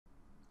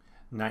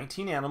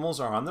19 animals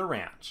are on the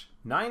ranch.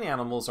 9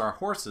 animals are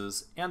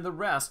horses and the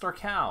rest are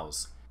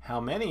cows. How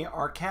many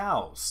are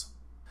cows?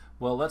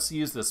 Well, let's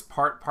use this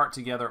part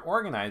together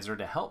organizer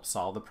to help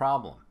solve the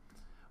problem.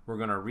 We're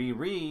going to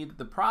reread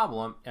the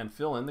problem and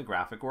fill in the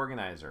graphic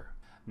organizer.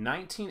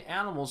 19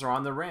 animals are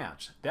on the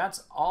ranch.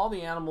 That's all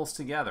the animals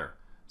together.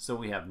 So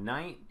we have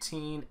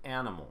 19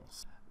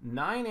 animals.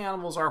 9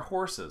 animals are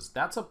horses.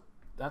 That's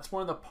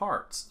one of the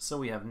parts. So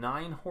we have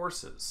 9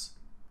 horses.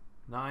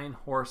 9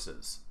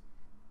 horses.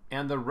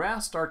 And the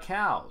rest are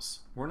cows.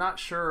 We're not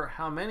sure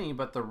how many,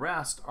 but the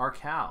rest are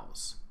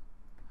cows.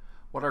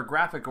 What our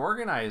graphic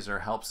organizer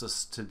helps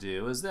us to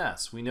do is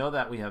this. We know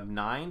that we have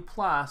 9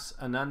 plus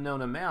an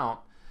unknown amount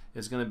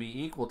is going to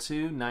be equal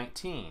to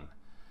 19.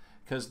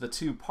 Because the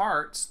two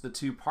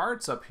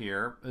parts up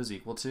here is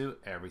equal to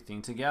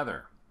everything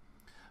together.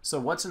 So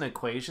what's an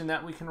equation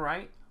that we can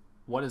write?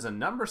 What is a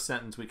number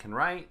sentence we can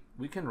write?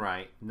 We can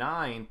write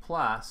 9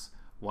 plus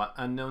what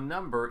unknown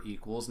number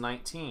equals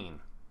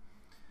 19.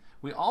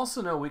 We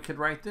also know we could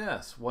write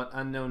this. What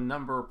unknown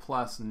number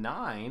plus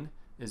 9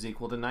 is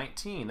equal to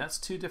 19. That's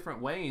 2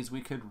 different ways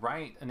we could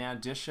write an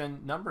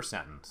addition number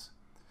sentence.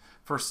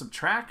 For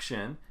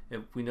subtraction,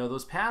 if we know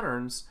those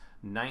patterns,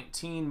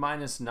 19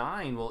 minus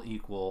 9 will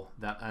equal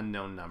that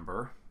unknown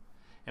number.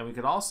 And we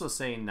could also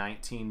say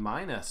 19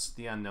 minus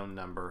the unknown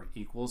number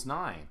equals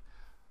 9.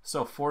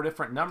 So 4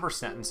 different number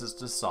sentences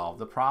to solve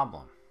the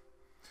problem.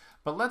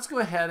 But let's go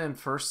ahead and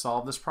first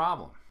solve this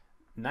problem.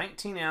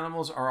 19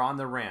 animals are on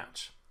the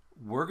ranch.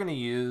 We're going to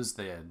use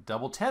the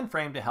double 10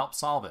 frame to help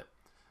solve it.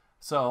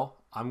 So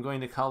I'm going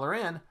to color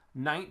in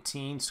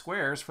 19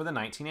 squares for the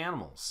 19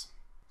 animals.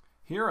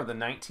 Here are the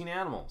 19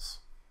 animals.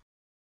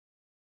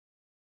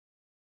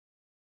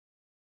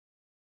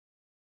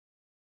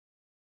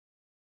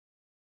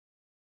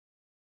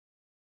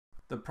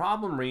 The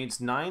problem reads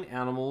 9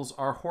 animals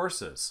are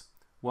horses.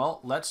 Well,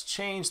 let's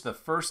change the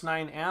first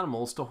 9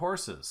 animals to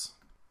horses.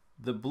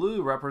 The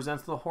blue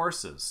represents the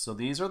horses. So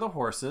these are the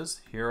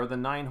horses. Here are the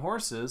 9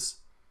 horses.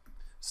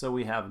 So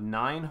we have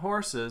 9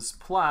 horses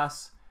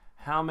plus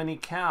how many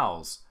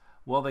cows?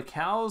 Well, the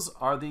cows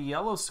are the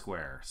yellow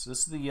squares. This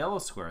is the yellow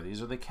square.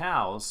 These are the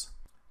cows.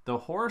 The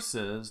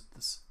horses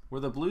were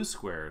the blue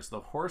squares.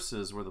 The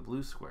horses were the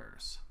blue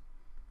squares.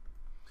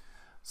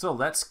 So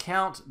let's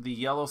count the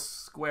yellow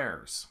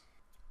squares.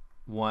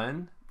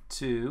 1,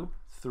 2,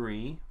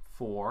 3,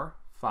 4,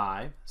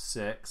 5,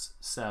 6,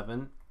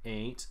 7,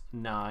 8,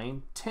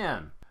 9,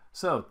 10.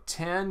 So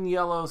 10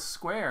 yellow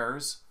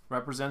squares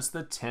represents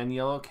the 10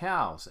 yellow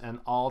cows. And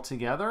all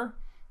together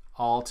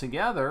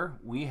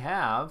we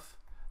have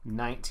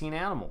 19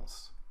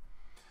 animals.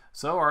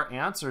 So our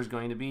answer is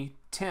going to be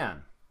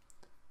 10.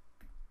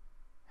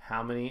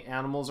 How many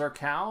animals are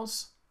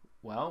cows?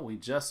 Well, we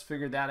just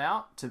figured that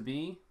out to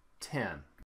be 10.